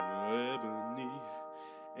Ebony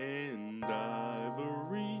and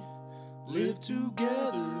Ivory live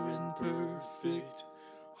together in perfect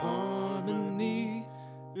harmony.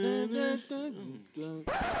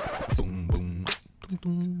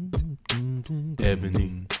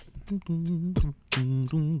 Ebony,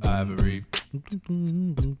 Ivory,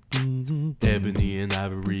 Ebony and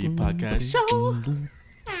Ivory podcast show.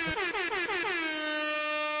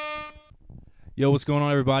 Yo, what's going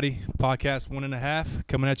on, everybody? Podcast 1.5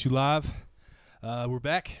 coming at you live. We're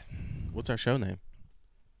back. What's our show name?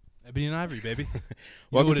 Ebony and Ivory, baby. You know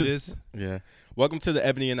Welcome what to- it is. Yeah. Welcome to the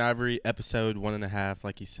Ebony and Ivory episode 1.5,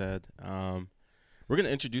 like you said. We're going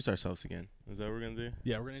to introduce ourselves again. Is that what we're going to do?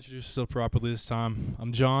 Yeah, we're going to introduce ourselves properly this time.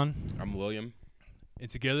 I'm John, I'm William. and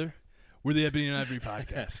together, we're the Ebony and Ivory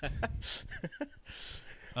podcast.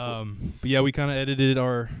 But yeah, we kind of edited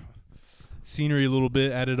our scenery a little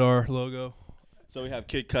bit, added our logo. So we have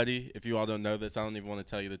Kid Cudi. If you all don't know this, I don't even want to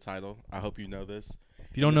tell you the title. I hope you know this.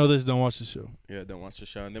 If you don't know this, don't watch the show. Yeah, don't watch the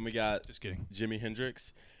show. And then we got Just kidding. Jimi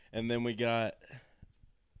Hendrix. And then we got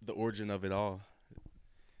the origin of it all.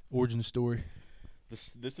 Origin story.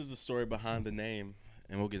 This is the story behind the name,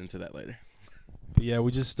 and we'll get into that later. But yeah,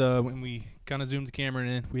 we just, when we kind of zoomed the camera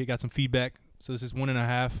in, we got some feedback. So this is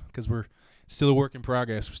 1.5 because we're still a work in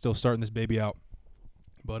progress. We're still starting this baby out.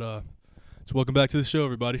 But so welcome back to the show,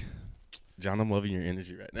 everybody. John, I'm loving your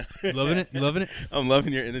energy right now. You loving it? You loving it? I'm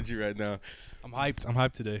loving your energy right now. I'm hyped. I'm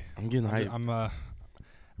hyped today. I'm getting hyped. I'm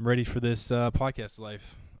ready for this podcast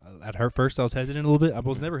life. At first, I was hesitant a little bit. I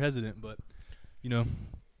was never hesitant, but you know,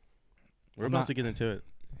 We're I'm about not- to get into it.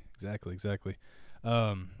 exactly.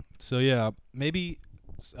 So yeah, maybe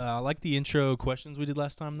I like the intro questions we did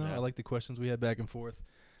last time though. Yeah. I like the questions we had back and forth.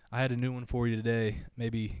 I had a new one for you today.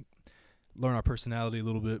 Maybe learn our personality a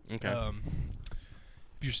little bit. Okay.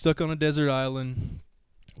 If you're stuck on a desert island,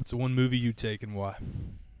 what's the one movie you'd take and why?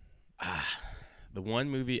 The one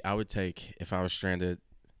movie I would take if I was stranded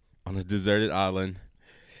on a deserted island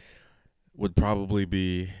would probably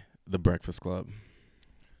be The Breakfast Club.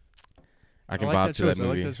 I can vibe to that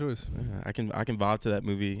movie. I like that choice. Yeah, I can vibe to that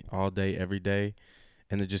movie all day, every day,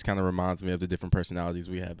 and it just kind of reminds me of the different personalities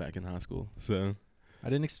we had back in high school. So, I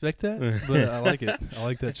didn't expect that, but I like it. I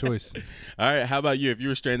like that choice. all right, how about you? If you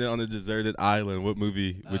were stranded on a deserted island, what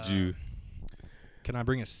movie would you? Can I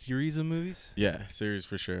bring a series of movies? Yeah, series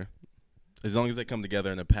for sure. As long as they come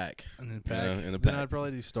together in a pack. And then Yeah, pack. in a Then pack. I'd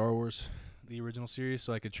probably do Star Wars, the original series,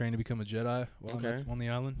 so I could train to become a Jedi while I'm Okay. on the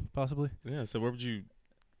island, possibly. Yeah. So where would you?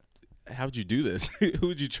 How would you do this? Who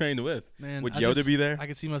would you train with? Man, Would I Yoda just- be there? I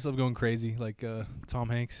could see myself going crazy, like Tom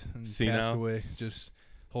Hanks and Senile? Castaway. Just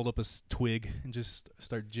hold up a twig and just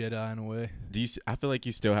start Jediing away. I feel like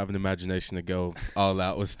you still have an imagination to go all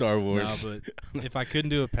out with Star Wars. No, but if I couldn't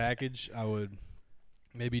do a package, I would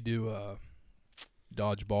maybe do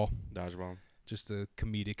Dodgeball, Dodgeball, just a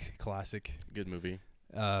comedic classic. good movie,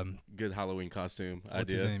 Um, good Halloween costume What's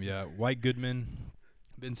idea. his name? Yeah, White Goodman,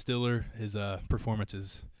 Ben Stiller. His performance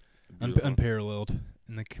is Beautiful. unparalleled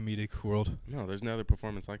in the comedic world. No, there's no other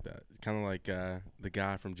performance like that. Kind of like the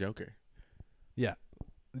guy from Joker. Yeah,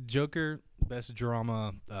 Joker, best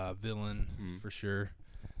drama villain for sure.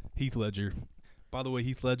 Heath Ledger. By the way,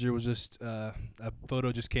 Heath Ledger was just a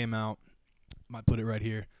photo just came out. Might put it right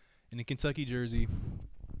here in a Kentucky jersey.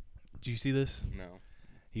 Do you see this? No.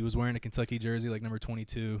 He was wearing a Kentucky jersey, like number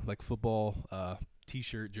 22, like football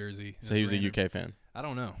T-shirt jersey. So he was random. a UK fan. I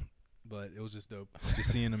don't know, but it was just dope.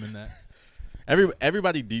 Just seeing him in that.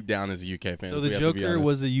 Everybody deep down is a UK fan. So if we the have to be Joker honest.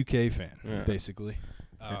 was a UK fan, Yeah. basically.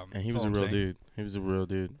 And he that's was all a I'm real saying. dude. He was a real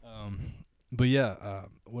dude. But yeah,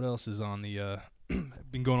 what else is on the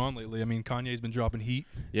been going on lately? I mean, Kanye's been dropping heat.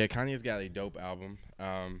 Yeah, Kanye's got a dope album.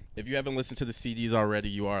 If you haven't listened to the CDs already,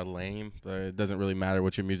 you are lame. But it doesn't really matter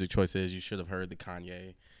what your music choice is. You should have heard the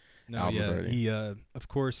Kanye. No, Albums yeah, already. he of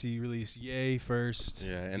course he released Ye first.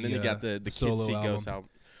 Yeah, and then he got the Kid solo See album. Ghost album.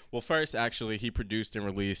 Well, first, actually, he produced and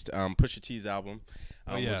released Pusha T's album,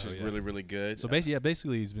 which is really, really good. So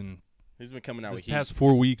basically he's been he's been coming out the with heat. past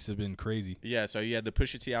 4 weeks have been crazy. Yeah, so he had the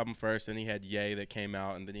Pusha T album first, then he had Ye that came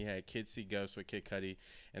out, and then he had Kid See Ghost with Kid Cudi,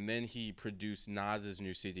 and then he produced Nas's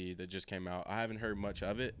new CD that just came out. I haven't heard much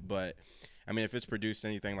of it, but, I mean, if it's produced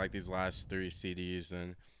anything like these last 3 CDs,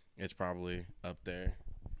 then it's probably up there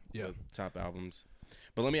with top albums.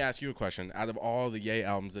 But let me ask you a question. Out of all the Ye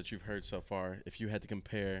albums that you've heard so far, if you had to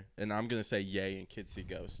compare, and I'm going to say Ye and Kid See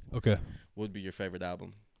Ghost, Okay. what would be your favorite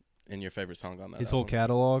album and your favorite song on that His album? whole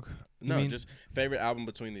catalog. No, just favorite album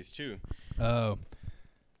between these two. Oh.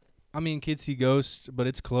 I mean, Kid See Ghost, but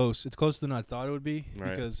it's close. It's closer than I thought it would be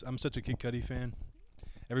Right. because I'm such a Kid Cudi fan.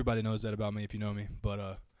 Everybody knows that about me if you know me. But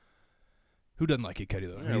Who doesn't like Kid Cudi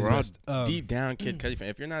though? Yeah, He's we're the all best. deep down Kid Cudi fan.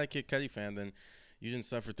 If you're not a Kid Cudi fan, then you didn't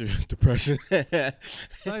suffer through depression.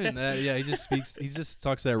 It's not even that. Yeah, he just speaks. He just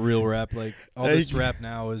talks that real rap. Like all this rap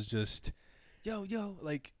now is just, yo,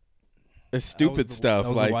 like it's stupid stuff. That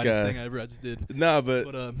was like the widest thing I just did. No,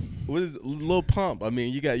 but But what is Lil Pump? I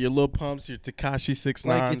mean, you got your Lil Pumps, your Tekashi 6ix9ine.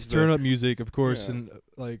 like it's turn up music, of course, Yeah. and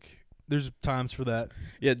like there's times for that.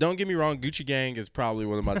 Yeah, don't get me wrong. Gucci Gang is probably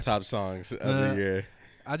one of my top songs of the year.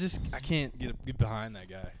 I can't get behind that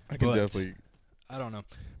guy. I can But definitely. I don't know,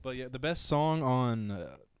 but yeah, the best song on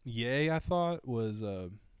Yay I thought was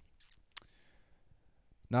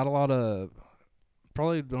not a lot of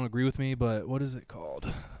probably don't agree with me, but what is it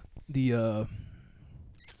called? The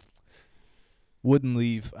Wouldn't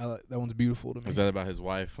Leave. That one's beautiful to me. Is that about his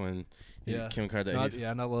wife when Yeah. Kim Kardashian?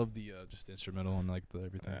 Yeah, and I love the just instrumental and like the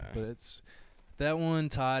everything. Yeah. But it's that one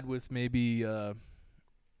tied with maybe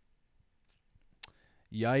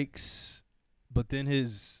Yikes. But then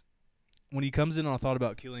when he comes in on I Thought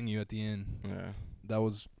About Killing You at the end, Yeah.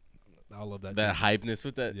 I love that. That too. hypeness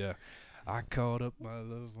with that. Yeah. I called up my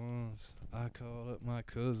loved ones. I called up my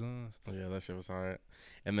cousins. Oh, yeah, that shit was hard.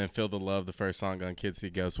 And then Feel the Love, the first song on Kids See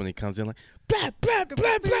Ghosts, when he comes in like, blah, blah,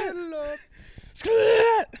 blah, blah.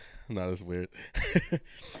 No, that's weird.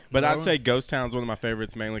 But I'd say Ghost Town's one of my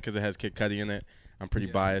favorites, mainly because it has Kid Cudi in it. I'm pretty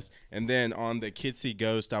biased. And then on the Kids See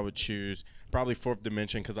Ghost, I would choose probably Fourth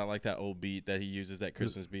Dimension because I like that old beat that he uses, that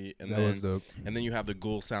Christmas beat. And that then, was dope. And then you have the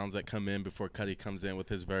ghoul sounds that come in before Cudi comes in with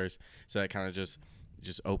his verse. So that kind of just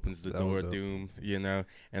opens the door of doom, you know.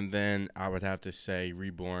 And then I would have to say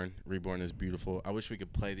Reborn. Reborn is beautiful. I wish we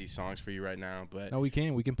could play these songs for you right now, but No, we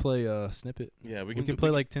can. We can play a snippet. yeah, We can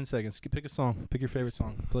play like 10 seconds. Pick a song. Pick your favorite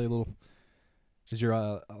song. Play a little. Is your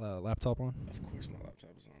laptop on? Of course, my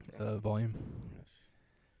laptop is on. Volume. Yes.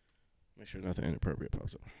 Make sure nothing inappropriate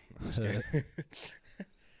pops up. I'm just kidding.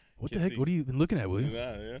 What the heck? What have you been looking at, William?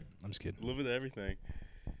 Yeah. I'm just kidding. A little bit of everything.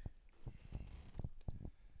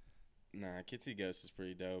 Nah, Kids See Ghosts is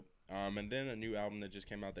pretty dope. And then a new album that just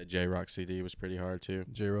came out, that J-Rock CD, was pretty hard too.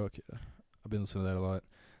 J-Rock, yeah. I've been listening to that a lot.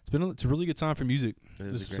 It's a really good time for music It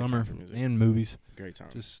is this a great summer time for music. and movies. Great time.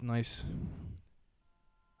 Just nice.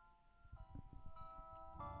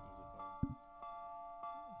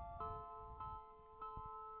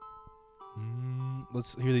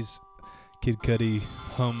 Let's hear these Kid Cudi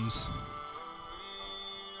hums.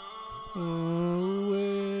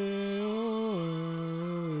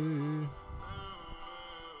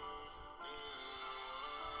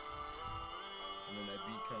 And then that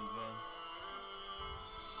beat comes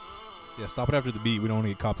in. Yeah, stop it after the beat. We don't want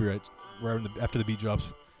to get copyright right after the beat drops.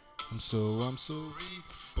 I'm so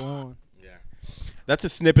reborn. Yeah. That's a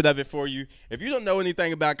snippet of it for you. If you don't know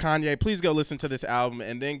anything about Kanye, please go listen to this album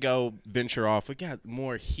and then go venture off. We got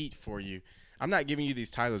more heat for you. I'm not giving you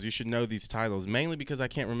these titles. You should know these titles, mainly because I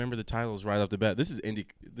can't remember the titles right off the bat. This is Indie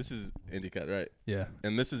Cut, right? Yeah.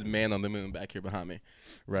 And this is Man on the Moon back here behind me,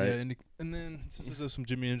 right? Yeah, and then there's some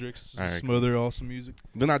Jimi Hendrix, All right, some other awesome music.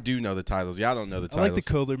 Then I do know the titles. Y'all don't know the I titles. like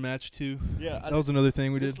the color match too. Yeah, That was another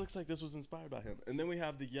thing we this did. looks like this was inspired by him. And then we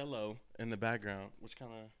have the yellow in the background, which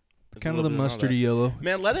kind of Kind of the mustardy yellow.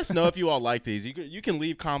 Man, let us know if you all like these. You can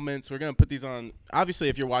leave comments. We're going to put these on. Obviously,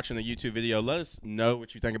 if you're watching the YouTube video, let us know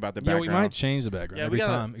what you think about the background. Yeah, we might change the background Yeah, every we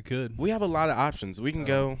gotta- time. It could. We have a lot of options. We can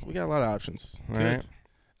go. We got a lot of options. All Good.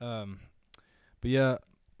 right. But yeah,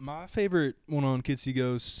 my favorite one on Kids See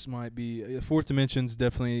Ghosts might be Fourth Dimension's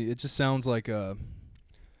definitely. It just sounds like what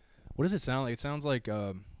does it sound like? It sounds like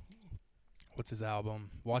what's his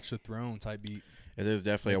album? Watch the Throne type beat. It is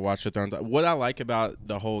definitely a Watch the Throne. What I like about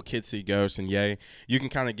the whole Kids See Ghosts and Yay, you can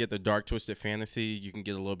kind of get the dark twisted fantasy. You can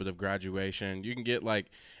get a little bit of Graduation. You can get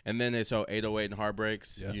and then it's 808 and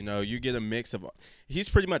Heartbreaks. Yeah. You know, you get a mix of. He's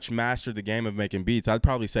pretty much mastered the game of making beats. I'd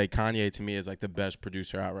probably say Kanye to me is like the best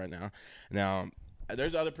producer out right now. Now,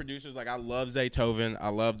 there's other producers I love Zaytoven. I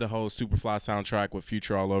love the whole Superfly soundtrack with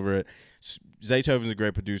Future all over it. Zaytoven's a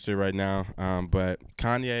great producer right now. But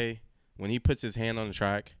Kanye, when he puts his hand on the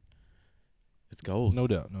track, it's gold. No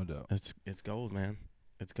doubt. It's gold, man.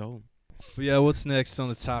 It's gold. But yeah, what's next on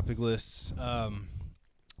the topic lists?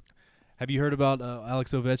 Have you heard about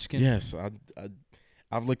Alex Ovechkin? Yes,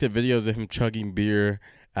 I've looked at videos of him chugging beer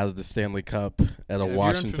out of the Stanley Cup at a If Washington.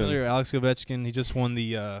 you're unfamiliar, Alex Ovechkin, he just won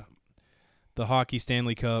the hockey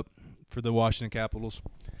Stanley Cup for the Washington Capitals,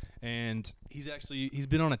 and he's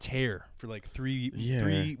been on a tear for like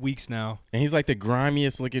 3 weeks now. And he's like the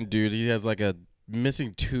grimiest looking dude. He has like a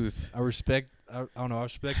missing tooth. I respect I don't know. I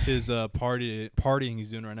respect his partying he's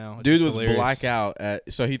doing right now. It's Dude just was hilarious. blackout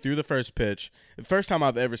so he threw the first pitch. The first time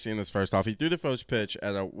I've ever seen this. First off, he threw the first pitch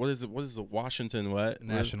at what is the Washington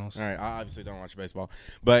Nationals. All right, I obviously don't watch baseball,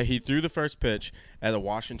 but he threw the first pitch at a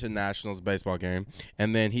Washington Nationals baseball game,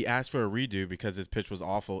 and then he asked for a redo because his pitch was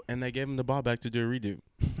awful, and they gave him the ball back to do a redo.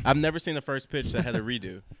 I've never seen the first pitch that had a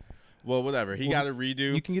redo. Well, whatever. He got a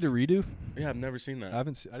redo. You can get a redo. Yeah, I've never seen that. I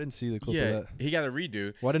didn't see the clip Yeah, of that. he got a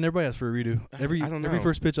redo, Why didn't everybody ask for a redo? I don't know. Every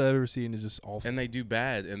first pitch I've ever seen is just awful. and they do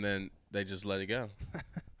bad, and then they just let it go.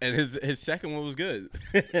 And his second one was good.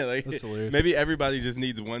 Like, That's hilarious. maybe everybody just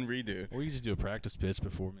needs one redo. Or you just do a practice pitch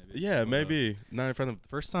before maybe. Yeah, maybe not in front of.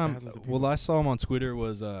 First time, thousands of people. well, I saw him on Twitter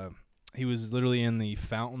was he was literally in the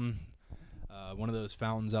fountain, one of those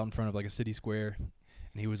fountains out in front of like a city square,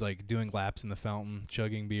 and he was like doing laps in the fountain,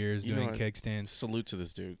 chugging beers, You know doing what? keg stands. Salute to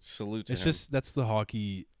this dude. Salute to It's him. just that's the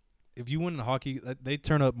hockey. If you win in hockey, they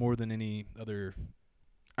turn up more than any other.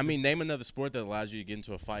 I mean, name another sport that allows you to get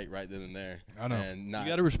into a fight right then and there. I know. And not,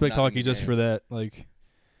 You got to respect not in hockey the just game. for that. Like,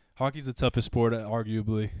 hockey's the toughest sport,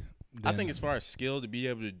 arguably. I think as far as skill to be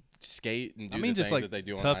able to skate and do I mean, the just things like that they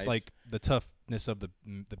do tough, on ice. like the toughness of the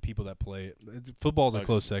people that play it. Football's a Like,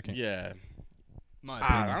 close second. Yeah. My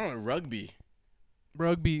opinion. I don't know. Rugby.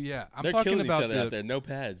 Rugby, yeah. I'm They're talking killing about each other out there. No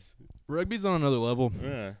pads. rugby's on another level.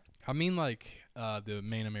 Yeah. I mean, like the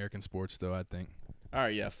main American sports, though. I think. All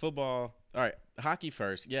right, yeah, football. All right, hockey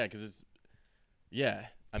first. Yeah, because it's – yeah.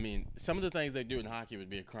 I mean, some of the things they do in hockey would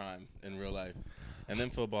be a crime in real life. And then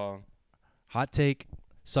football. Hot take: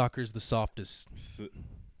 soccer's the softest.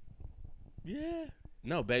 Yeah.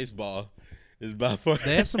 No, baseball is by far.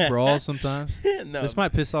 They have some brawls sometimes. No. This might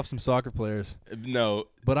piss off some soccer players, No.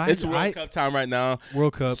 but It's World Cup time right now.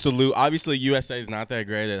 World Cup. Salute. Obviously, USA is not that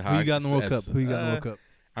great at hockey. Who you got in the World Cup? Who you got in the World Cup?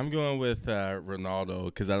 I'm going with Ronaldo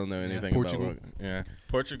because I don't know anything Portugal. about Yeah.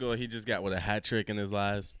 Portugal, he just got with a hat trick in his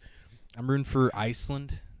last. I'm rooting for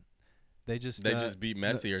Iceland. They just beat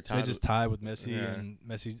Messi or tied. They just tied with Messi Yeah. and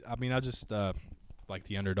Messi. I mean, I just like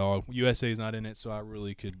the underdog. USA's not in it, so I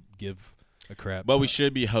really could give a crap. But we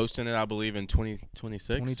should be hosting it, I believe, in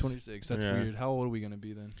 2026. 2026. That's Yeah. weird. How old are we gonna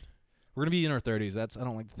be then? We're gonna be in our 30s. I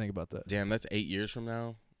don't like to think about that. Damn, that's 8 years from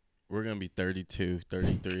now. We're going to be 32,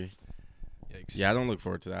 33. Yikes. Yeah, I don't look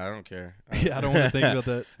forward to that. I don't care. Yeah, I don't want to think about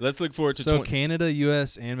that. Let's look forward to So Canada,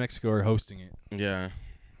 U.S., and Mexico are hosting it. Yeah.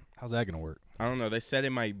 How's that gonna work? I don't know. They said it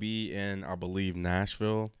might be in, I believe,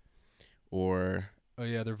 Nashville or Oh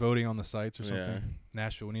yeah, they're voting on the sites or something. Yeah.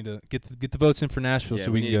 Nashville. We need to get the votes in for Nashville yeah,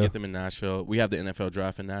 so we we need can to go. get them in Nashville. We have the NFL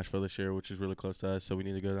draft in Nashville this year, which is really close to us, so we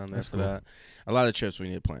need to go down there That's for cool. that. A lot of trips we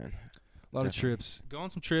need to plan. A lot of Definitely. trips. Go on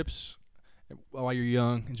some trips while you're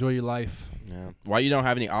young. Enjoy your life. Yeah. Why you don't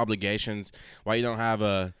have any obligations? Why you don't have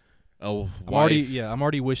a wife? I'm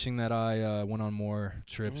already wishing that I went on more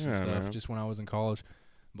trips and Yeah, stuff man. just when I was in college,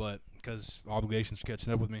 but because obligations are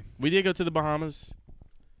catching up with me. We did go to the Bahamas,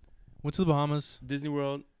 Went to the Bahamas, Disney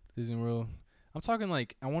World. Disney World. I'm talking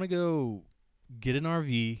like I want to go get an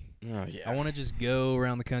RV. Oh yeah. I want to just go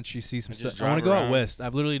around the country, see some And just stuff. I want to drive go out around. west.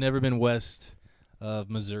 I've literally never been west of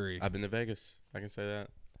Missouri. I've been to Vegas. I can say that.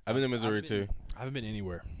 I've been to Missouri too. I haven't been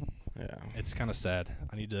anywhere. Yeah. It's kind of sad.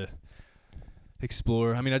 I need to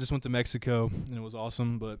explore. I mean, I just went to Mexico and it was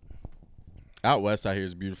awesome, but Out west, I hear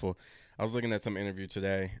is beautiful. I was looking at some interview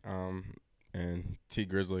today, and T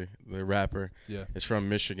Grizzly, the rapper, yeah. is from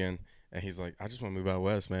Michigan, and he's like, I just want to move out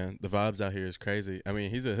west, man. The vibes out here is crazy. I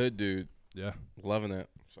mean, he's a hood dude, Yeah. loving it.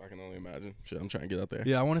 So I can only imagine. Shit, I'm trying to get out there.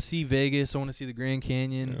 Yeah, I want to see Vegas. I want to see the Grand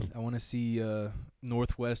Canyon. Yeah. I want to see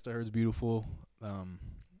Northwest. I heard is beautiful.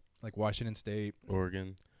 Like Washington State,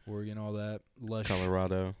 Oregon, Oregon, all that lush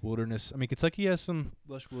Colorado. wilderness. I mean, Kentucky has some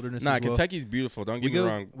lush wilderness. Nah, as well. Kentucky's beautiful. Don't We get me go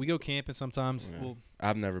wrong. we go camping sometimes. Yeah. Well,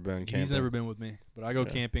 I've never been camping. he's never been with me, but I go Yeah.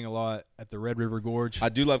 camping a lot at the Red River Gorge. I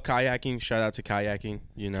do love kayaking. Shout out to kayaking.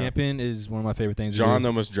 You know, Camping is one of my favorite things. John to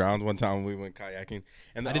almost drowned one time when we went kayaking.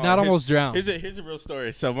 And do. I did not almost drown. Here's a real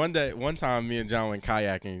story. So one time, me and John went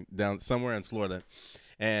kayaking down somewhere in Florida,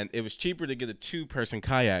 and it was cheaper to get a 2-person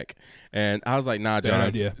kayak. And I was like, Nah, John. Bad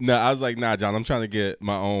idea. No, I was like, Nah, John. I'm trying to get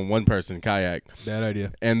my own 1-person kayak. Bad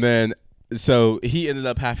idea. And then so he ended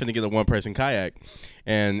up having to get a 1-person kayak,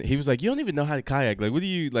 and he was like, "You don't even know how to kayak. Like, what do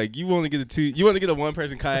you like? You want to get a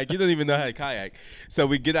 1-person kayak? You don't even know how to kayak." So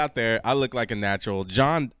we get out there. I look like a natural.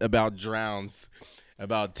 John about drowns.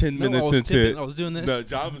 About 10 No, I minutes was into tipping. it. I was doing this. No,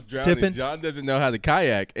 John was drowning. Tipping. John doesn't know how to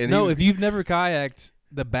kayak. And No, he was, if you've never kayaked,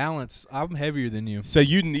 the balance, I'm heavier than you. so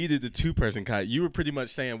you needed the 2-person kayak. You were pretty much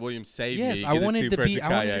saying, William, save me. Yes, Get I a wanted 2-person I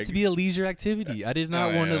wanted it kayak. to be a leisure activity. I did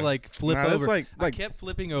not Oh, want yeah. to like flip Nah, that's over. like- I kept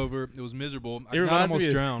flipping over. It was miserable. I It not reminds almost me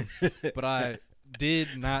of- drowned, but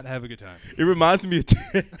did not have a good time. It reminds me of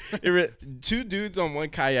two dudes on one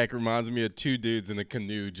kayak. Reminds me of two dudes in a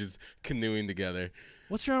canoe just canoeing together.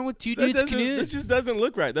 What's wrong with two dudes canoeing? This just doesn't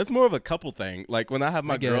look right. That's more of a couple thing. Like when I have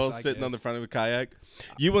my girls sitting on the front of a kayak,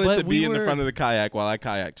 you wanted to be in the front of the kayak while I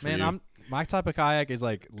kayaked for you. My type of kayak is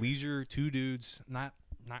like leisure, two dudes, not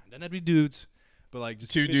doesn't have to be dudes, but like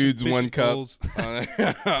just two dudes, one cup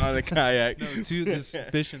on a kayak. No, two just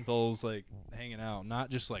fishing poles, like hanging out, not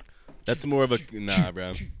just like. That's more of a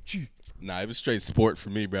bro. Nah, it was straight sport for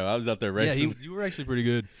me, bro. I was out there racing. Yeah, you were actually pretty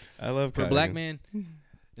good. I love for a black man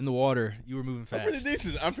in the water. You were moving fast.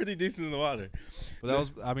 I'm pretty decent in the water. But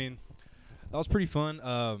that was pretty fun.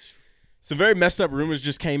 Some very messed up rumors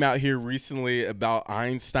just came out here recently about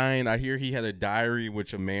Einstein. I hear he had a diary,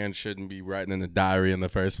 which a man shouldn't be writing in a diary in the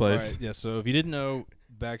first place. Right, yeah, so if you didn't know,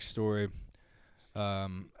 backstory, I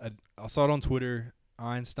saw it on Twitter.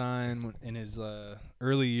 Einstein, in his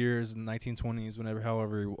early years in the 1920s,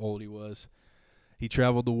 however old he was, he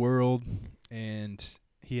traveled the world, and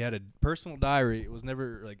he had a personal diary. It was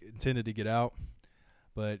never like intended to get out,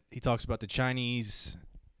 but he talks about the Chinese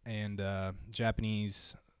and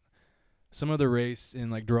Japanese, some other race in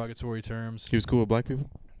like derogatory terms. He was cool with black people?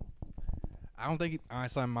 I don't think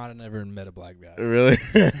Einstein might have never met a black guy. Really?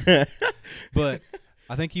 But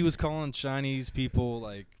I think he was calling Chinese people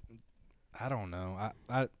like, I don't know.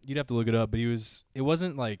 You'd have to look it up, but it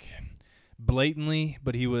wasn't like blatantly,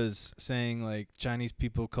 but he was saying like Chinese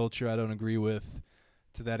people culture I don't agree with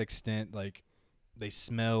to that extent. Like they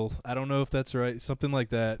smell. I don't know if that's right. Something like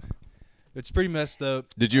that. It's pretty messed up.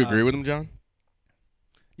 Did you agree with him, John?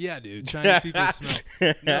 Yeah, dude. Chinese people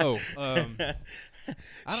smell. No.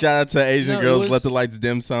 Shout out to Asian girls. Let the lights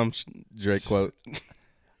dim some. Drake quote.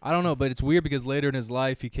 I don't know, but it's weird because later in his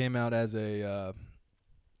life he came out as a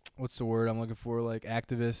what's the word I'm looking for? Like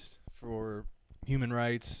activist for human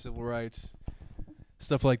rights, civil rights,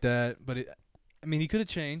 stuff like that. But he could have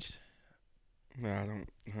changed. No, I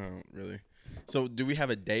don't really. So do we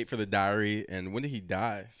have a date for the diary, and when did he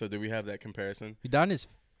die? So do we have that comparison? He died in his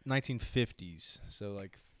 1950s, so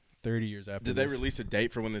like 30 years after. Did they release a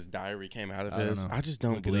date for when this diary came out of his? I just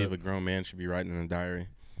don't believe a grown man should be writing in a diary.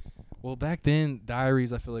 Well, back then,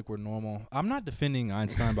 diaries I feel like were normal. I'm not defending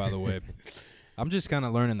Einstein, by the way. I'm just kind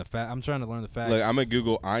of learning the fact. I'm trying to learn the facts. Look, I'm gonna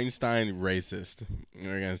Google Einstein racist.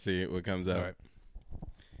 We're gonna see what comes up. All right.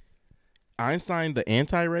 Einstein, the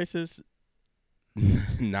anti-racist,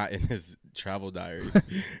 not in his travel diaries.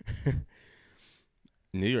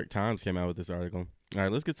 New York Times came out with this article. All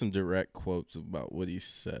right, let's get some direct quotes about what he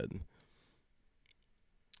said.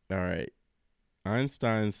 All right,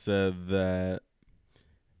 Einstein said that.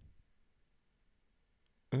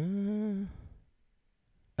 In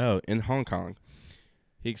Hong Kong,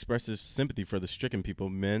 he expressed his sympathy for the stricken people,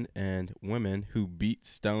 men and women who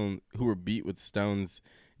were beat with stones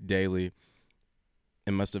daily,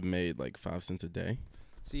 and must have made like 5 cents a day.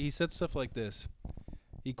 See, he said stuff like this.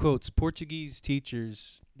 He quotes Portuguese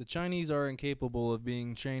teachers: "The Chinese are incapable of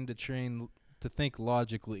being trained to think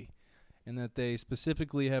logically, and that they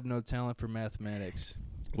specifically have no talent for mathematics."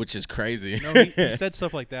 Which is crazy. No, he said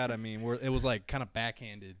stuff like that. Where it was like kind of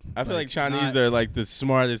backhanded. I feel like Chinese are like the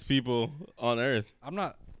smartest people on earth. I'm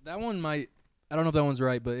not. That one might. I don't know if that one's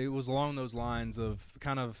right, but it was along those lines of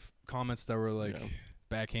kind of comments that were like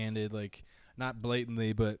backhanded, like not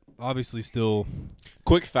blatantly, but obviously still.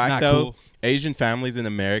 Quick fact though, cool. Asian families in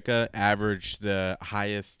America average the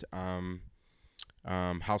highest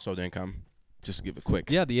household income. Just to give a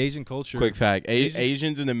quick. Yeah, the Asian culture. Quick fact: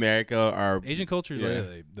 Asians in America are Asian culture.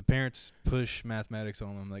 Like, the parents push mathematics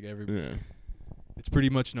on them like every. Yeah. It's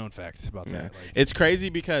pretty much known fact about that. Like, it's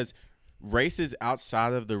crazy because races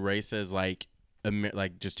outside of the races like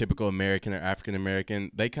just typical American or African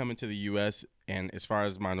American, they come into the U.S. and as far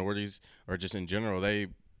as minorities or just in general, they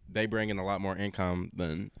bring in a lot more income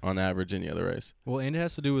than on average any other race. Well, and it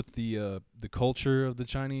has to do with the culture of the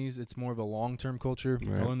Chinese. It's more of a long-term culture.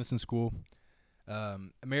 Right. I learned this in school.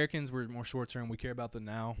 Americans, we're more short-term. We care about the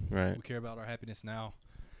now. Right. We care about our happiness now.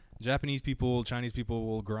 Japanese people, Chinese people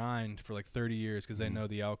will grind for like 30 years because they know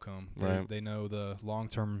the outcome. Right. They know the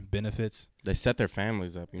long-term benefits. They set their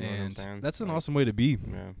families up. You know what I'm saying? That's an awesome way to be.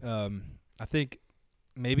 Yeah. I think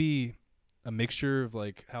maybe a mixture of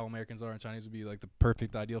like how Americans are and Chinese would be like the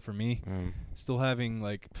perfect ideal for me. Still having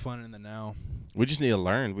like fun in the now. We just need to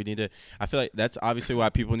learn. I feel like that's obviously why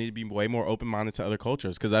people need to be way more open-minded to other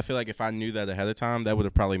cultures. Because I feel like if I knew that ahead of time, that would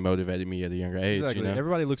have probably motivated me at a younger age. Exactly. You know?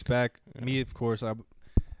 Everybody looks back. Yeah. Me, of course. I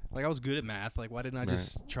was good at math. Like, why didn't I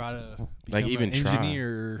just try to become an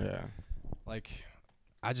engineer? Yeah. Like,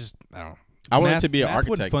 I don't know. I wanted to be an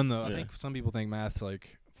architect. Fun though. Yeah. I think some people think math's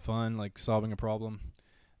like fun, like solving a problem.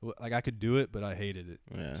 Like I could do it, but I hated it.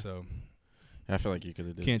 Yeah. So I feel like you could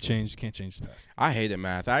have did can't it. change the past. I hated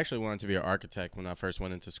math. I actually wanted to be an architect when I first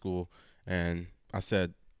went into school, and I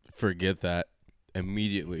said, forget that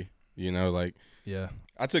immediately. You know, like Yeah.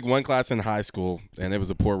 I took one class in high school, and it was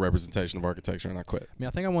a poor representation of architecture, and I quit. I mean,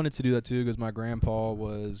 I think I wanted to do that too because my grandpa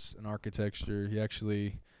was an architecture. He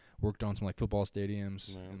actually worked on some like football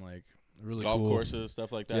stadiums and like really golf cool courses,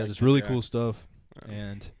 stuff like that. Yeah, just really Yeah. cool stuff, Yeah.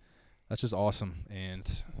 and that's just awesome.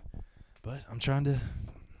 But I'm trying to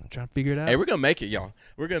figure it out. Hey, we're gonna make it, y'all.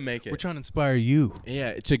 We're gonna make it. We're trying to inspire you,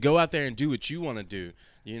 Yeah, to go out there and do what you want to do.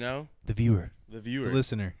 You know, the viewer, the viewer, the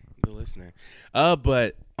listener. the listener.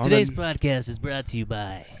 But on Today's podcast is brought to you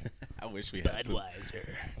by I wish we had some, Budweiser.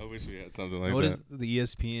 I wish we had something like What that. is the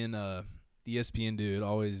ESPN? The ESPN dude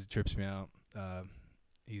always trips me out.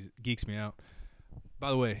 He geeks me out. By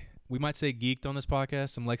the way, we might say geeked on this podcast.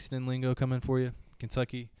 Some Lexington lingo coming for you.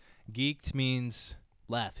 Kentucky. Geeked means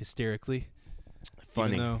laugh hysterically.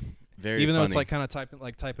 Funny, Even very though funny. it's like kind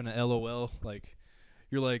of typing a LOL. Like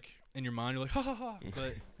you're like in your mind you're like ha ha ha.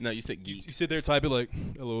 But no, you said you geeked. sit there type it like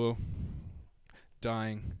LOL.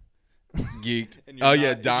 Dying. Geeked. And Oh you're yeah,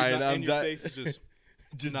 not- and dying. you're not- I'm and your dying. face is just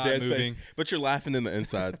just not dead moving. face. But you're laughing in the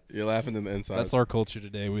inside. You're laughing in the inside. That's our culture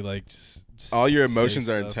today. We like just all your say emotions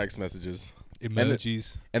are in stuff. text messages.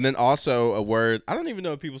 Emojis. And then also a word. I don't even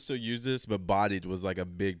know if people still use this, but bodied was like a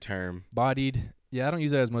big term. Bodied. Yeah, I don't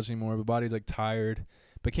use that as much anymore, but body's like tired.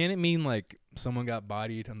 But can it mean like someone got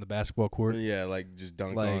bodied on the basketball court? Yeah, like just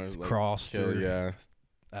dunked Like on. crossed kill, or yeah.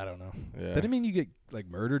 I don't know. Yeah. Does it mean you get like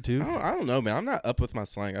murdered too? I don't know, man. I'm not up with my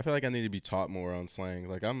slang. I feel like I need to be taught more on slang.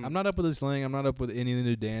 Like I'm not up with the slang. I'm not up with any of the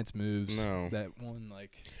new dance moves. No. That one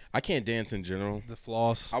like I can't dance in general. the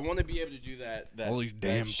floss. I want to be able to do that. All these that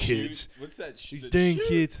damn shoot- kids. What's that? These the dang shoot?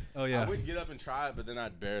 kids. Oh yeah. I would get up and try it, but then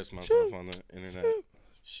I'd embarrass myself on the internet.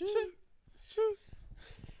 Shoot.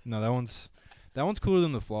 No, that one's cooler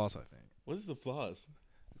than the floss, I think. What is the flaws?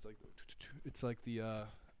 It's like the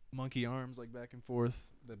monkey arms like back and forth.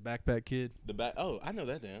 The backpack kid. The back. Oh, I know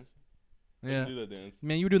that dance. I Yeah. can do that dance.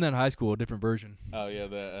 Man, you were doing that in high school, a different version. Oh yeah,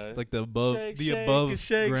 that. Like the above shake, the shake above it,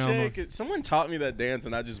 shake, ground. shake it. Someone taught me that dance,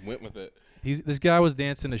 and I just went with it. This guy was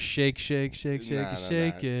dancing a shake, shake, shake, shake, Nah,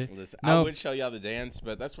 shake nah. it. Listen, No. I would show y'all the dance,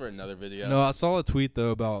 but that's for another video. No, I saw a tweet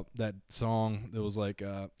though about that song that was like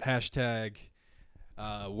hashtag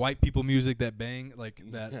white people music that bang like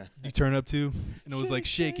that you turn up to, and it was like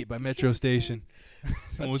 "Shake It" by Metro Station. It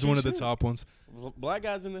That's was true one of the shit. top ones. Black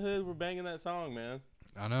guys in the hood were banging that song, man.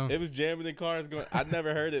 I know, It was jamming in cars going. I'd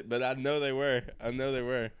never heard it, but I know they were.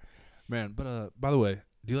 man. But by the way,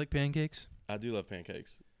 do you like pancakes? I do love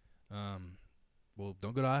pancakes. Well,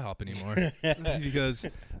 don't go to IHOP anymore because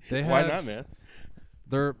they have Why not, man?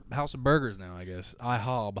 their House of Burgers now. I guess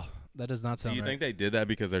IHOB. That does not Do sound you right. think they did that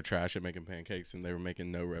because they're trash at making pancakes and they were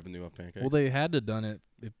making no revenue off pancakes? Well, they had to done it.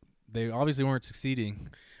 They obviously weren't succeeding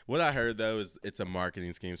What I heard though is it's a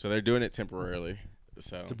marketing scheme, so they're doing it temporarily.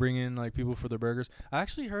 So to bring in like people for their burgers. I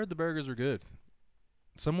actually heard the burgers were good.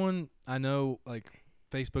 Someone I know like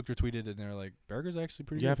Facebooked or tweeted and they're like, "Burgers actually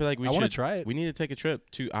pretty yeah, I good." feel like we I want to should. try it. We need to take a trip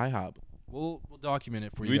to IHOP. We'll document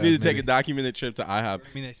it for you. We guys, need to take maybe. a documented trip to IHOP.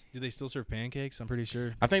 I mean, do they still serve pancakes? I'm pretty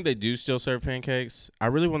sure. I think they do still serve pancakes. I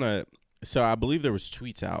really want to. So I believe there was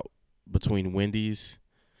tweets out between Wendy's.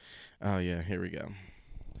 Oh yeah, here we go.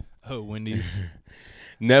 Oh, Wendy's.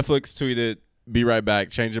 Netflix tweeted, "Be right back.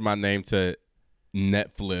 Changing my name to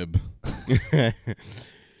Netflib."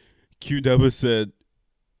 QW said,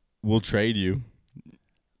 "We'll trade you."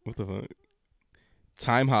 What the fuck?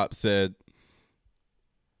 Time Hop said,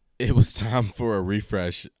 "It was time for a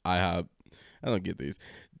refresh." IHOP. I don't get these.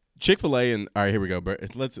 Chick-fil-A and all right, here we go.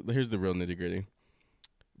 Here's the real nitty-gritty.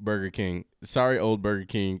 Burger King. Sorry, old Burger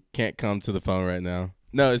King can't come to the phone right now.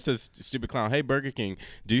 No, it says stupid clown. Hey, Burger King,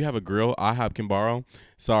 do you have a grill IHOP can borrow?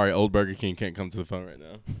 Sorry, old Burger King can't come to the phone right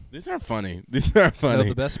now. These aren't funny. These aren't No, funny.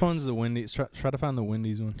 the best one's the Wendy's. Try to find the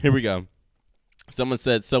Wendy's one. Here we go. Someone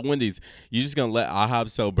said, "So Wendy's, you just gonna let IHOP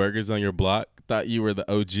sell burgers on your block? Thought you were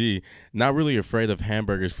the OG. Not really afraid of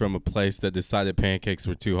hamburgers from a place that decided pancakes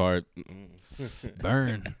were too hard."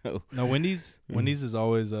 Burn. No, Wendy's. Wendy's is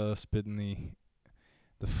always spitting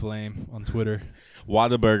the flame on Twitter.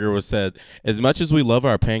 Whataburger was said, "As much as we love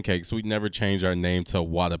our pancakes, we'd never change our name to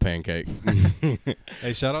Whata Pancake."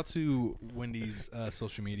 Hey, shout out to Wendy's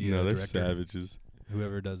social media No, they're director, savages.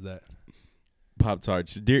 whoever does that. Pop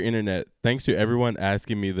Tarts. Dear Internet, thanks to everyone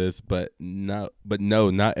asking me this, but no,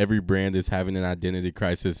 not every brand is having an identity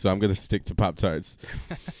crisis, so I'm gonna stick to Pop Tarts.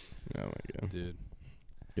 Oh my god, Dude,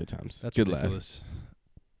 good times. that's good ridiculous.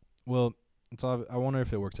 Well, I wonder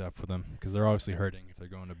if it works out for them because they're obviously hurting if they're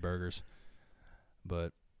going to burgers.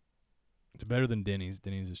 But It's better than Denny's.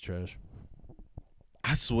 Denny's is trash.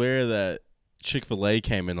 I swear that Chick-fil-A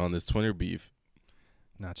came in on this Twitter beef.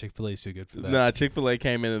 Nah, Chick-fil-A is too good for that. Nah, Chick-fil-A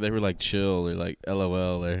came in and they were like chill or like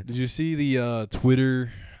LOL or. Did you see the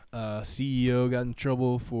Twitter CEO got in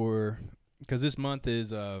trouble for because this month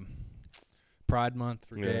is Pride Month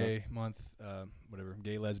for gay month, whatever,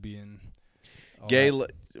 gay, lesbian, gay.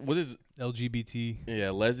 What is LGBT?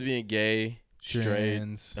 Yeah, lesbian, gay,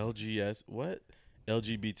 Trans. straight, LGS. What?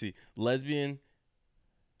 LGBT, lesbian,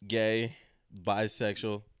 gay,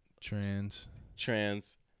 bisexual, trans,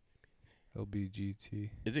 LBGT.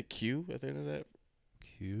 Is it Q at the end of that?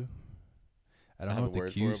 Q. I don't know what the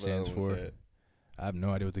Q stands for. I have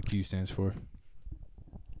no idea what the Q stands for.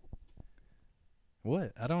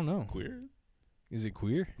 What? I don't know. Queer? Is it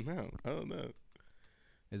queer? No, I don't know.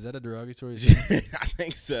 Is that a derogatory term? I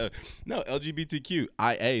think so. No, LGBTQ.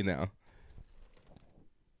 IA now.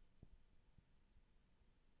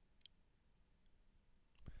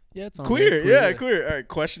 Yeah, it's on queer. there. Yeah, queer. All right,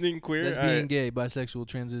 questioning queer. Lesbian, gay, bisexual,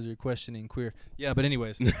 transgender, questioning queer. Yeah, but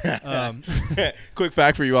anyways. Quick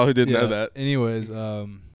fact for you all who didn't know that. Anyways, oh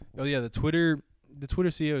yeah, the Twitter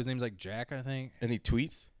CEO, his name's like Jack, I think. And he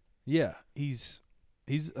tweets? Yeah, he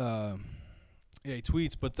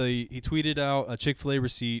tweets, but he tweeted out a Chick-fil-A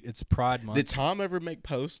receipt. It's Pride Month. Did Tom ever make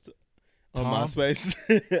posts on Tom? MySpace?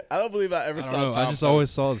 I don't believe I ever saw Tom. I just always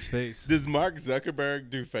saw his face. Does Mark Zuckerberg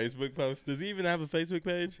do Facebook posts? Does he even have a Facebook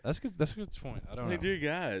page? That's good. That's a good point. I don't know. Dear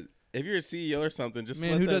God, if you're a CEO or something, just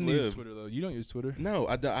man, let who that doesn't live. use Twitter though? You don't use Twitter? No,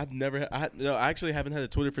 I've never. I actually haven't had a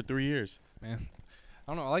Twitter for 3 years. Man,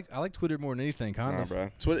 I don't know. I like Twitter more than anything. Kind of, bro.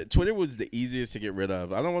 Twitter was the easiest to get rid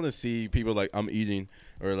of. I don't want to see people like I'm eating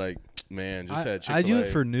or like, man, just had Chick-fil-A. I do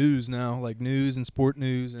it for news now, like news and sport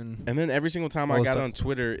news and. And then every single time I all got stuff. on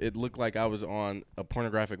Twitter, it looked like I was on a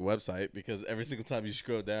pornographic website because every single time you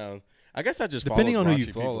scroll down, I guess I just depending on who you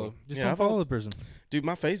raunchy follow, people. just Yeah, don't follow the person. Dude,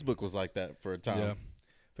 my Facebook was like that for a time. Yeah,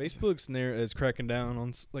 Facebook's is cracking down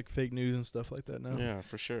on like fake news and stuff like that now. Yeah,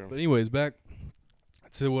 for sure. But anyways, back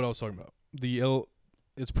to what I was talking about.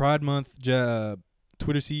 It's Pride Month.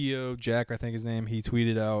 Twitter CEO Jack, I think his name, he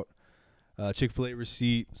tweeted out Chick-fil-A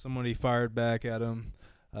receipt. Somebody fired back at him.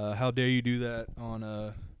 How dare you do that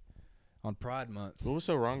on Pride Month? What was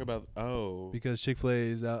so wrong about? Because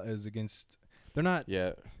Chick-fil-A is against. They're not.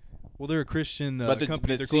 Yeah. Well, they're a Christian but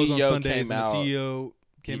company. the They're closed on CEO Sundays, came and out. the CEO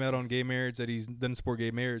came out on gay marriage that he doesn't support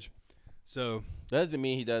gay marriage. So That doesn't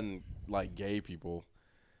mean he doesn't like gay people.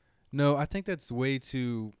 no, I think that's way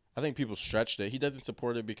too. I think people stretched it. He doesn't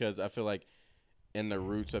support it because I feel like in the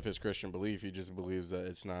roots of his Christian belief, he just believes that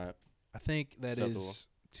it's not. I think that acceptable. is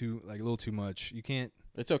too a little too much. You can't.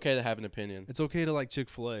 It's okay to have an opinion. It's okay to like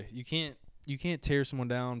Chick-fil-A. You can't tear someone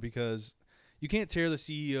down because you can't tear the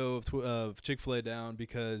CEO of Chick-fil-A down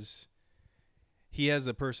because he has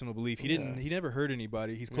a personal belief. He never hurt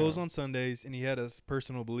anybody. He's closed on Sundays and he had a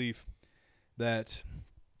personal belief that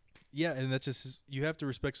and that's just you have to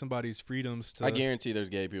respect somebody's freedoms to I guarantee there's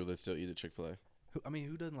gay people that still eat at Chick-fil-A.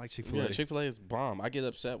 who doesn't like Chick-fil-A? Yeah, Chick-fil-A is bomb. I get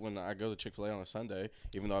upset when I go to Chick-fil-A on a Sunday,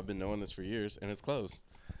 even though I've been knowing this for years, and it's closed.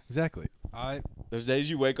 Exactly. There's days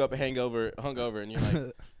you wake up hungover, and you're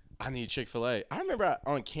like, I need Chick-fil-A. I remember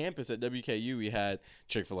on campus at WKU we had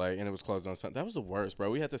Chick-fil-A, and it was closed on Sunday. That was the worst, bro.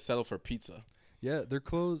 We had to settle for pizza. Yeah, they're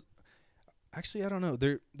closed. Actually, I don't know.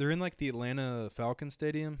 They're in like the Atlanta Falcons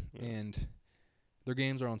Stadium, and their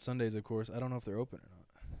games are on Sundays, of course. I don't know if they're open or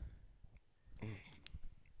not.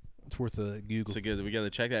 It's worth a Google. So good. We got to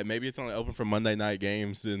check that. Maybe it's only open for Monday night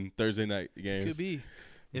games and Thursday night games. Could be.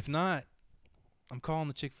 If not, I'm calling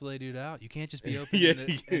the Chick-fil-A dude out. You can't just be open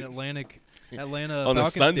in Atlanta on Falcons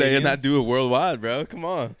a Sunday Stadium. and not do it worldwide, bro. Come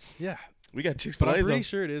on. Yeah. We got But Chick-fil-A. I'm pretty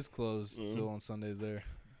sure it is closed still on Sundays there.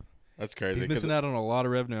 That's crazy. He's missing out on a lot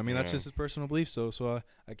of revenue. I mean, that's just his personal belief, so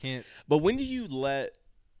I can't. But when do you let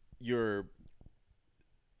your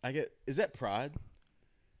is that pride?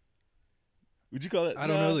 Would you call it? I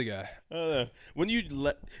don't know the guy. I don't know. When you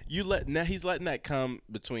let now he's letting that come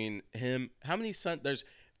between him. How many there's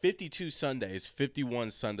 52 Sundays, 51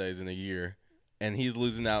 Sundays in a year, and he's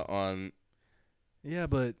losing out on. Yeah,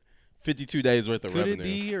 but 52 days worth of revenue. Could it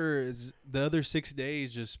be, or is the other 6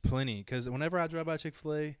 days just plenty? Because whenever I drive by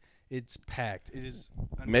Chick-fil-A, it's packed. It is.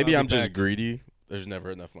 Maybe I'm just packed. greedy. There's never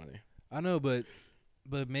enough money. I know, but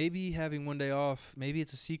maybe having one day off, maybe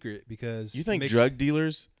it's a secret because you think drug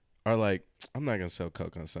dealers are like, I'm not gonna sell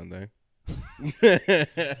coke on Sunday.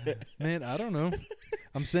 Man, I don't know.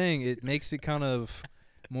 I'm saying it makes it kind of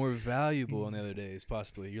more valuable on the other days.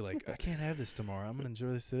 Possibly, you're like, I can't have this tomorrow. I'm gonna enjoy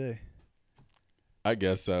this today. I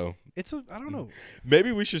guess so. I don't know.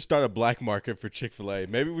 Maybe we should start a black market for Chick-fil-A.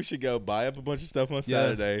 Maybe we should go buy up a bunch of stuff on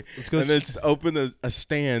Saturday. Let's go. And then open a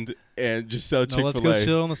stand and just sell Chick-fil-A. Let's go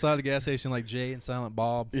chill on the side of the gas station like Jay and Silent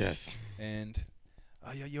Bob. Yes. And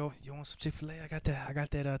yo, you want some Chick-fil-A? I got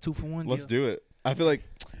that 2-for-1 Let's deal. do it. I feel like,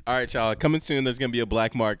 all right, y'all, coming soon. There's gonna be a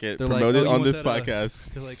black market They're like, promoted you on want this that, podcast.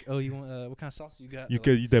 They're like, oh, you want what kind of sauce you got? You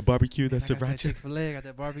They're got that barbecue, that like, I got that sriracha. Chick-fil-A, I got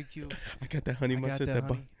that barbecue. I got that honey I got mustard. that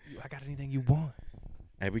honey. I got anything you want.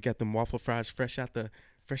 Hey, we got them waffle fries fresh out the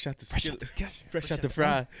skillet, fresh out the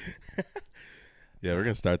fry. fry. Yeah, we're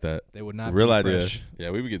gonna start that. They would not Real be idea. fresh. Yeah,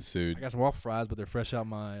 we would get sued. I got some waffle fries, but they're fresh out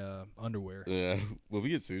my underwear. Yeah, will we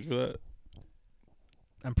get sued for that?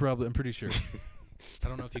 I'm pretty sure. I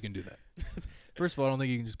don't know if you can do that. First of all, I don't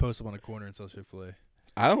think you can just post them on a corner and sell Chick-fil-A.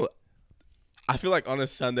 I feel like on a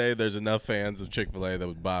Sunday, there's enough fans of Chick-fil-A that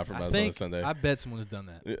would buy from us on a Sunday. I bet someone has done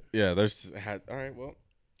that. Yeah, all right, well,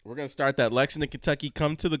 we're going to start that. Lexington, Kentucky,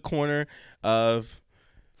 come to the corner of,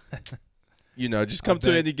 just come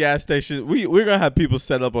to any gas station. We're going to have people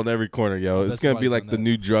set up on every corner, yo. It's going to be like the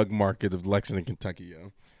new drug market of Lexington, Kentucky,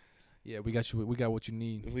 yo. Yeah, we got you. We got what you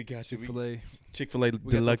need. We got you. Chick-fil-A. Chick-fil-A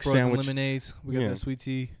We deluxe got the sandwich. lemonades. We got that sweet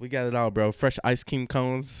tea. We got it all, bro. Fresh ice cream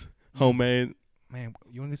cones, homemade. Man,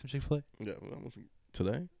 you want to get some Chick-fil-A? Yeah,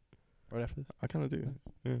 today? Right after this? I kind of do.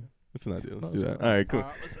 Yeah, that's an idea. Let's No, do let's that. go. All right, cool.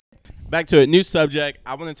 Back to it. New subject.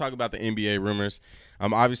 I want to talk about the NBA rumors.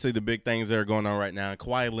 Obviously, the big things that are going on right now.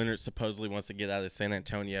 Kawhi Leonard supposedly wants to get out of San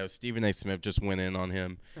Antonio. Stephen A. Smith just went in on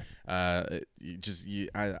him.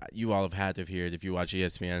 You all have had to hear it if you watch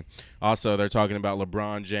ESPN. Also, they're talking about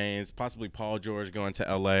LeBron James, possibly Paul George going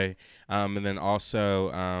to LA, and then also,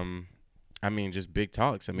 just big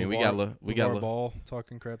talks. We got LeVar Ball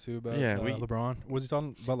talking crap too about LeBron. Was he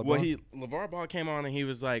talking about LeBron? Well, LeVar Ball came on and he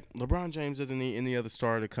was like, LeBron James doesn't need any other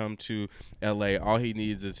star to come to LA. All he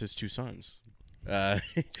needs is his two sons.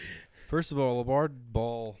 First of all, LeVar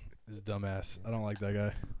Ball is a dumbass. I don't like that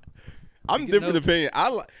guy. I'm different opinion.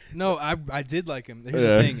 I did like him. Here's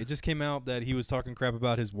the thing. It just came out that he was talking crap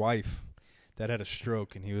about his wife that had a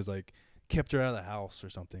stroke, and he was like, kept her out of the house or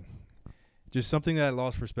something. Just something that I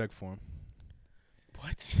lost respect for him.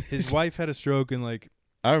 What? His wife had a stroke, and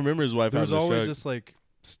I remember his wife had a stroke. There was always just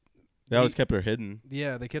they always kept her hidden.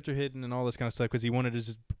 Yeah, they kept her hidden and all this kind of stuff because he wanted to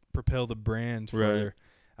just propel the brand further.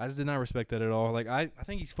 I just did not respect that at all. I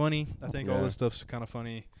think he's funny. I think all this stuff's kind of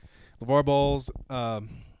funny. LeVar Ball's, not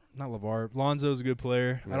LeVar. Lonzo's a good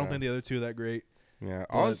player. Yeah. I don't think the other two are that great. Yeah,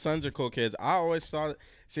 all his sons are cool kids. I always thought,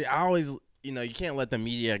 you can't let the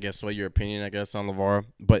media, I guess, sway your opinion, I guess, on LeVar.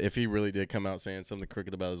 But if he really did come out saying something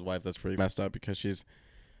crooked about his wife, that's pretty messed up because she's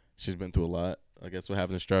been through a lot, I guess, with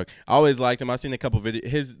having a stroke. I always liked him. I've seen a couple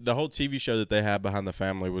videos. The whole TV show that they had behind the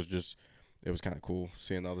family was it was kind of cool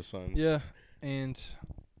seeing all the sons. Yeah, and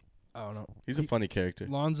I don't know. He's a funny character.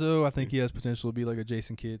 Lonzo, I think he has potential to be like a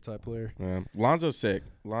Jason Kidd type player. Yeah. Lonzo's sick.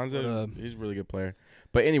 He's a really good player.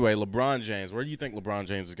 But anyway, LeBron James. Where do you think LeBron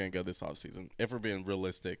James is going to go this offseason, if we're being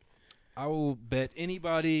realistic? I will bet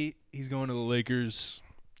anybody he's going to the Lakers,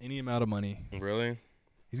 any amount of money. Really?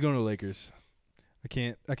 He's going to the Lakers. I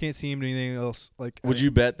can't see him doing anything else. Would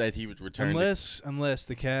you bet that he would return? Unless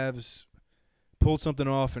the Cavs pulled something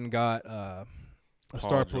off and got a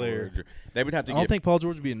star player. They would have to. I don't think Paul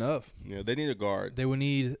George would be enough. Yeah, they need a guard. They would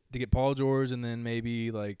need to get Paul George and then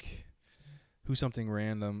maybe who's something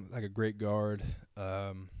random, like a great guard.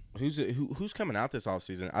 Who's coming out this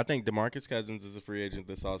offseason? I think DeMarcus Cousins is a free agent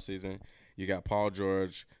this offseason. You got Paul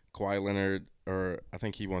George, Kawhi Leonard, or I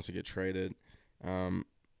think he wants to get traded.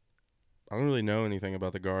 I don't really know anything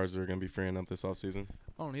about the guards that are going to be freeing up this offseason.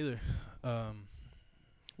 I don't either.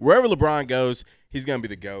 Wherever LeBron goes, he's going to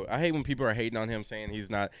be the GOAT. I hate when people are hating on him saying he's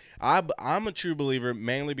not. I'm a true believer,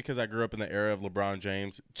 mainly because I grew up in the era of LeBron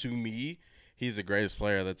James. To me, he's the greatest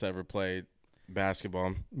player that's ever played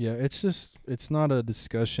basketball. Yeah, it's not a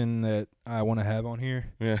discussion that I want to have on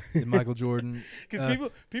here. Yeah, Michael Jordan. Because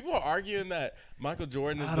people are arguing that Michael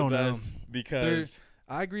Jordan is the best because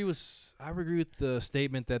I agree with the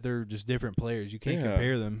statement that they're just different players. You can't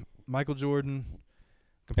compare them. Michael Jordan,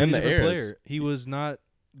 completely different player. He was not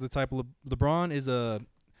the type of LeBron is a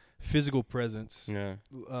physical presence. Yeah.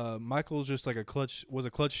 Michael's just like a clutch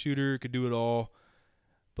shooter, could do it all,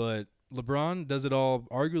 but LeBron does it all,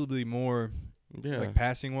 arguably more. Yeah. Like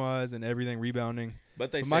passing wise and everything, rebounding.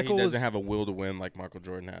 But say Michael he doesn't have a will to win like Michael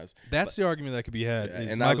Jordan has. That's the argument that could be had.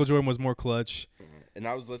 Yeah, Michael Jordan was more clutch. And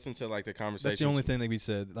I was listening to the conversation. That's the only thing that we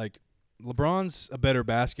said. LeBron's a better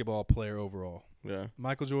basketball player overall. Yeah.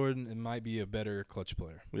 Michael Jordan might be a better clutch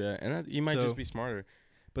player. Yeah, and he might just be smarter.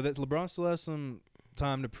 But LeBron still has some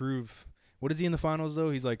time to prove. What is he in the finals though?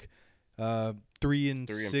 He's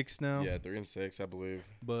 3-6 now. Yeah, 3-6, I believe.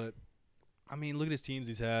 But I mean, look at his teams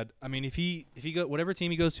he's had. I mean, if he go whatever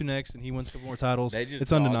team he goes to next and he wins a couple more titles, They just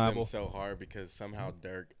it's dogged undeniable. them so hard because somehow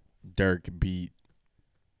Dirk beat.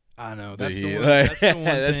 I know The that's the Heat. one. That's the one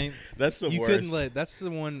That's- thing That's the you worst. couldn't let. That's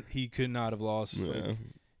the one he could not have lost. Yeah. Like,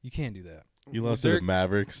 you can't do that. You Well, lost to the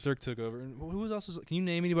Mavericks. Dirk took over. And who was else? Can you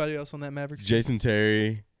name anybody else on that Mavericks? team? Jason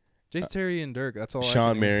Terry, Jason Terry and Dirk. That's all. I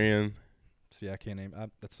Sean can name. Marion, See, I can't name.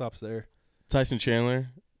 That stops there. Tyson Chandler.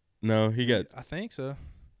 No, he got. I think so.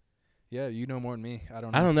 Yeah, you know more than me. I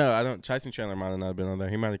don't know. I don't know. Tyson Chandler might have not been on there.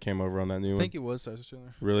 He might have came over on that new I one. think it was Tyson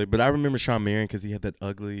Chandler. Really, but I remember Sean Marion because he had that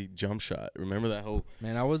ugly jump shot. Remember that whole?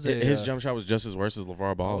 Man, I was His jump shot was just as worse as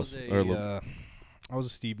LeVar Ball's. I was a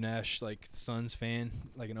Steve Nash Suns fan,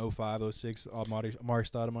 like in 05, 06. Amari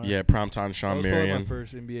Stoudemire. Yeah, primetime that Sean was probably Marion. my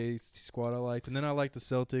first NBA squad I liked, and then I liked the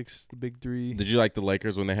Celtics, the Big Three. Did you like the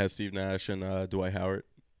Lakers when they had Steve Nash and Dwight Howard?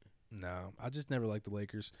 No, I just never liked the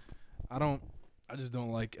Lakers. I just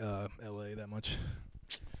don't like LA that much.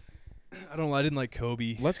 I didn't like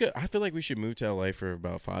Kobe. Let's go. I feel like we should move to LA for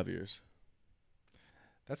about 5 years.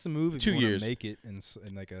 That's the move. If 2 you wanna years. make it in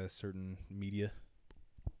like a certain media.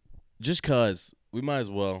 Just cause we might as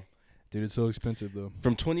well. Dude, it's so expensive though.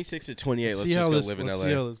 From 26 to 28, let's see just how go this, live in let's LA.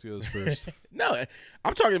 see how this goes first. No,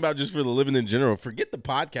 I'm talking about just for the living in general. Forget the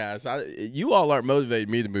podcast. You all aren't motivating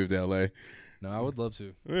me to move to LA. No, I would love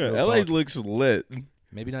to. Yeah, Real LA talk. looks lit.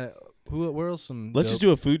 Maybe not. Where else? Some. Let's just do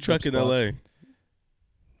a food truck in spots. LA.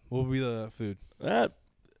 What would be the food?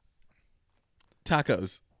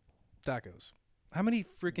 Tacos. Tacos. How many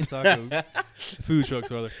freaking taco food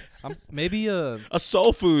trucks are there? Maybe A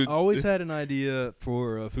soul food. I always had an idea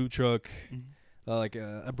for a food truck, like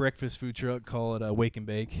a breakfast food truck. Call it a Wake and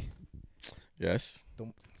Bake. Yes.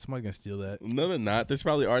 Somebody's gonna steal that No, they're not. There's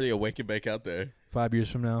probably already a Wake and Bake out there. 5 years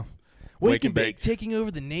from now. Wake and Bake. taking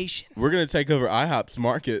over the nation. We're gonna take over IHOP's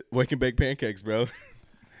market. Wake and Bake pancakes, bro.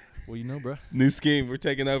 Well, you know, bro. New scheme. We're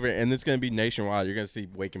taking over, and it's gonna be nationwide. You're gonna see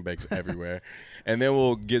Wake and Bakes everywhere, and then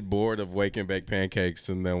we'll get bored of Wake and Bake pancakes,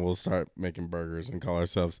 and then we'll start making burgers and call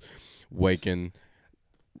ourselves Wake and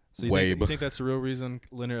So you Wabe. think that's the real reason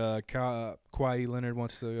Leonard, Kawhi Leonard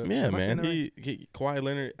wants to? Yeah, am I saying man. that right? He Kawhi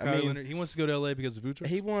Leonard. I Kawhi mean, Leonard, he wants to go to LA because of food truck.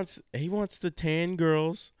 he wants the tan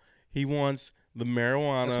girls. He wants the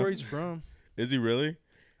marijuana. That's where he's from. Is he really?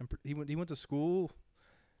 He went to school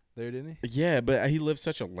there, didn't he? Yeah, but he lives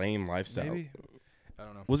such a lame lifestyle. Maybe. I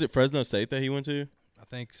don't know. Was it Fresno State that he went to, I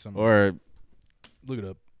think some. or Look it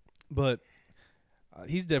up. But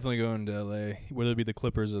he's definitely going to LA, whether it be the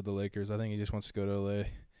Clippers or the Lakers. I think he just wants to go to LA.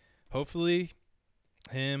 Hopefully,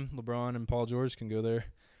 him, LeBron, and Paul George can go there.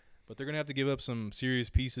 But they're gonna have to give up some serious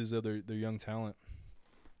pieces of their young talent.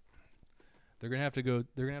 They're gonna have to go.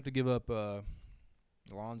 They're gonna have to give up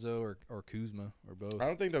Lonzo or Kuzma or both. I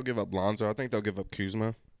don't think they'll give up Lonzo. I think they'll give up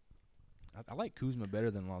Kuzma. I like Kuzma better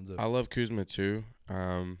than Lonzo. I love Kuzma too.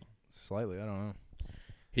 Slightly, I don't know.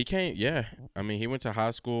 He came, yeah. I mean, he went to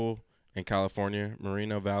high school in California,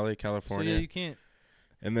 Moreno Valley, So California, yeah, you can't.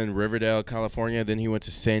 and then Riverdale, California. Then he went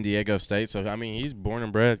to San Diego State. So I mean, he's born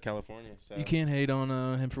and bred California. So You can't hate on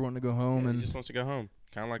him for wanting to go home, yeah, and he just wants to go home,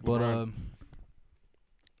 kind of like but LeBron.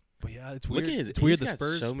 but yeah, it's weird. Look at his. It's weird. He's The got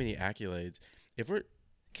Spurs. so many accolades. If we're,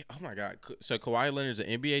 oh my God. So Kawhi Leonard's an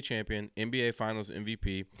NBA champion, NBA Finals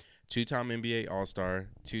MVP, 2-time NBA All-Star,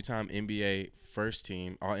 2-time NBA first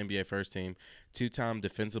team, All NBA first team, 2-time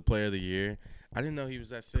Defensive Player of the Year. I didn't know he was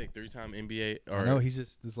that sick. 3-time NBA. I know he's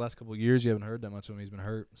just this last couple of years you haven't heard that much of him. He's been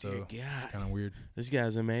hurt, so Dear it's God. kind of weird. This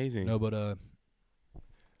guy's amazing. No, but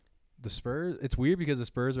the Spurs. It's weird because the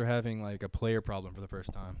Spurs are having like a player problem for the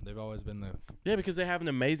first time. They've always been the Yeah, because they have an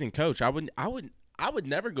amazing coach. I would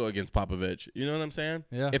never go against Popovich. You know what I'm saying?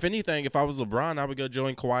 yeah. If anything, if I was LeBron, I would go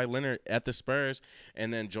join Kawhi Leonard at the Spurs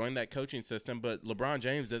and then join that coaching system. But LeBron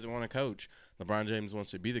James doesn't want to coach. LeBron James wants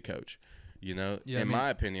to be the coach. You know, Yeah, in my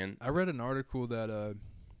opinion. I read an article that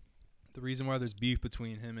the reason why there's beef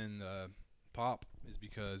between him and Pop is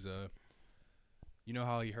because you know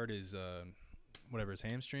how he hurt his his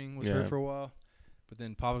hamstring was Yeah. hurt for a while, but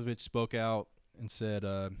then Popovich spoke out and said,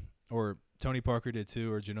 or Tony Parker did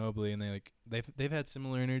too, or Ginobili, and they've had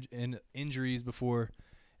similar injuries before,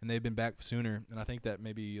 and they've been back sooner, and I think that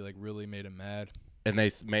maybe like really made him mad. And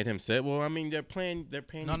they made him sit. Well, I mean, they're paying you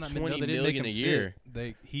 $20 they didn't make million him a year.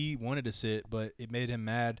 sit. He wanted to sit, but it made him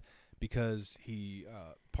mad because he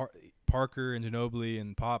Parker and Ginobili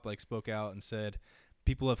and Pop like spoke out and said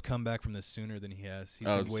people have come back from this sooner than he has. He's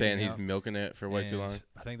been Saying waiting he's out. milking it for way too And long.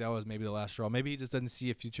 I think that was maybe the last straw. Maybe he just doesn't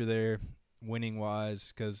see a future there, winning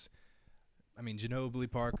wise, because I mean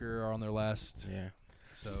Ginobili, Parker are on their last. Yeah.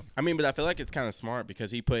 So I mean, but I feel like it's kind of smart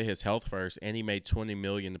because he put his health first, and he made $20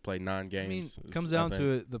 million to play 9 games. I mean, it comes down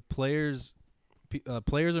to it. The players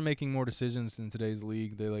are making more decisions in today's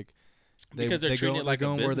league. Because they're treating it like a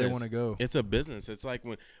going where they business. want to go. It's a business. It's like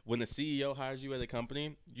when the CEO hires you at a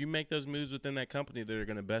company, you make those moves within that company that are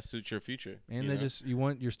going to best suit your future. And you know? you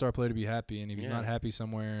want your star player to be happy, and if he's Yeah. not happy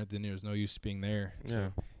somewhere, then there's no use being there. Yeah.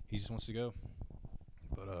 So he just wants to go.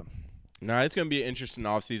 But No, it's going to be an interesting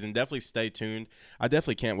offseason. Definitely stay tuned. I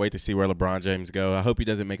definitely can't wait to see where LeBron James go. I hope he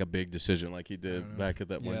doesn't make a big decision like he did back at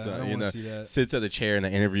that one I time. don't You want know, to see that. sits at the chair in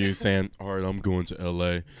the interview saying, "All right, I'm going to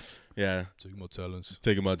LA." Yeah, Taking my talents.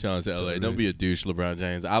 taking my talents to To LA. LA. Don't be a douche, LeBron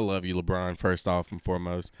James. I love you, LeBron. First off and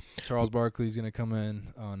foremost, Charles Barkley's gonna come in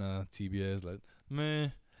on TBS like,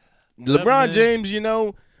 man. LeBron man. James. You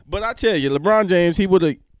know, but I tell you, LeBron James, he would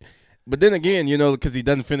have. But then again, you know, because he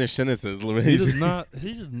doesn't finish sentences. He does not.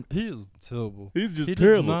 He is terrible. He's just He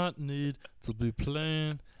terrible. does not need to be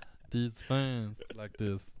playing these fans like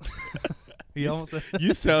this. He almost.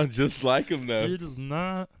 You sound just like him though. He does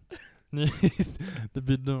not need to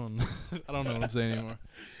be done. I don't know what I'm saying anymore.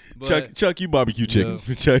 But Chuck, you barbecue chicken.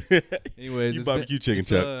 Chuck, anyways, you it's barbecue chicken, it's,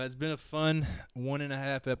 Chuck. it's been a fun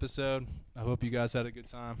 1.5 episode. I hope you guys had a good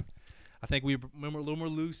time. I think we were a little more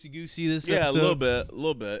loosey goosey this Yeah, episode. a little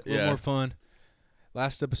bit. A little more fun.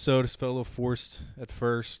 Last episode just felt a little forced at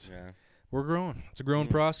first. Yeah. We're growing. It's a growing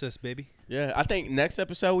process, baby. Yeah, I think next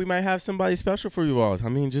episode we might have somebody special for you all. I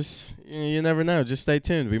mean, just you never know. Just stay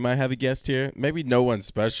tuned. We might have a guest here. Maybe no one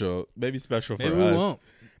special. Maybe special for Maybe us. we won't.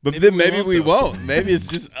 But Maybe then we maybe won't, we though. won't. Maybe it's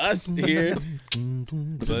just us here.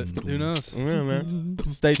 But who knows? Yeah, man.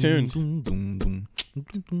 Stay tuned.